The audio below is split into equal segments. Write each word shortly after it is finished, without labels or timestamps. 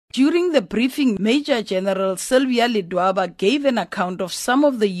During the briefing, Major General Sylvia Ledwaba gave an account of some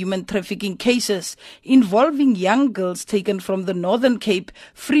of the human trafficking cases involving young girls taken from the Northern Cape,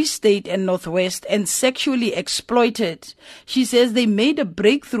 Free State and Northwest and sexually exploited. She says they made a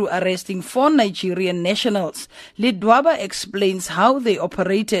breakthrough arresting 4 Nigerian nationals. Ledwaba explains how they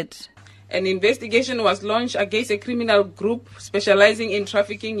operated. An investigation was launched against a criminal group specializing in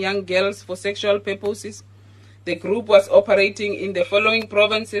trafficking young girls for sexual purposes. The group was operating in the following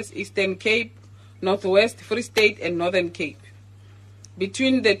provinces: Eastern Cape, Northwest, Free State and Northern Cape.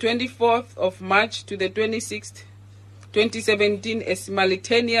 Between the 24th of March to the 26th, 2017, a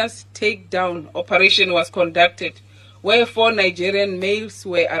simultaneous takedown operation was conducted where 4 Nigerian males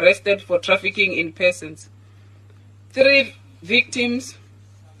were arrested for trafficking in persons. 3 victims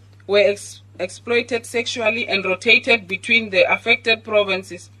were exploited sexually and rotated between the affected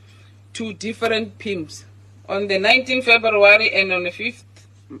provinces to different pimps. On the 19th February and on the 5th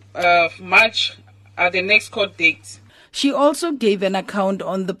of March are the next court dates. She also gave an account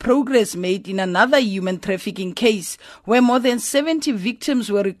on the progress made in another human trafficking case where more than 70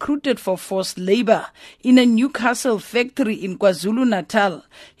 victims were recruited for forced labor in a Newcastle factory in KwaZulu-Natal.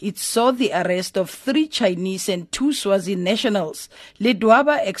 It saw the arrest of 3 Chinese and 2 Swazi nationals.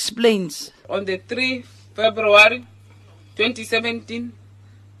 Ledwaba explains. On the 3 February 2017,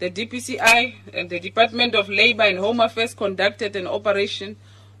 the DPCI and the Department of Labor and Home Affairs conducted an operation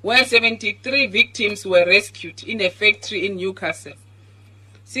where 73 victims were rescued in a factory in Newcastle.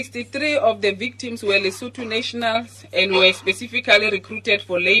 63 of the victims were Lesotho nationals and were specifically recruited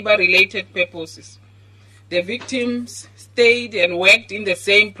for labor-related purposes. The victims stayed and worked in the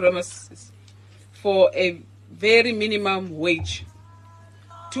same premises for a very minimum wage.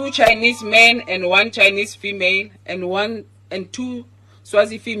 2 Chinese men and 1 Chinese female and 2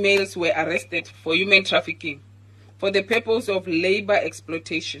 Swazi females were arrested for human trafficking for the purpose of labor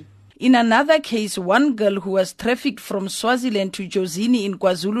exploitation. In another case, 1 girl who was trafficked from Swaziland to Jozini in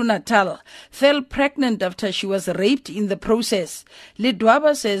KwaZulu-Natal fell pregnant after she was raped in the process.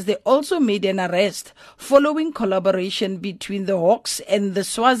 Ledwaba says they also made an arrest following collaboration between the Hawks and the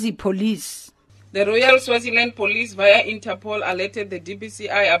Swazi police. The Royal Swaziland Police via Interpol alerted the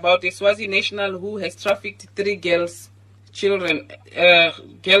DPCI about a Swazi national who has trafficked 3 girl children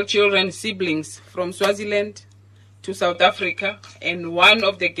siblings from Swaziland to South Africa, and 1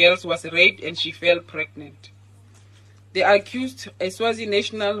 of the girls was raped and she fell pregnant. The accused, a Swazi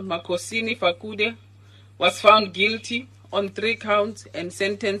national, Makosini Fakude, was found guilty on 3 counts and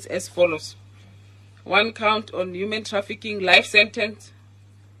sentenced as follows: 1 count on human trafficking, life sentence;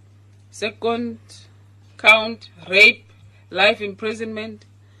 2nd count, rape, life imprisonment;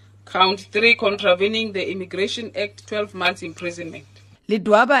 count 3, contravening the Immigration Act, 12 months imprisonment.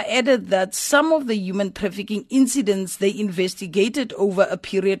 Ledwaba added that some of the human trafficking incidents they investigated over a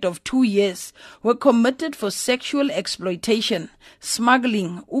period of 2 years were committed for sexual exploitation,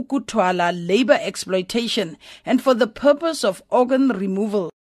 smuggling, ukutwala, labor exploitation, and for the purpose of organ removal.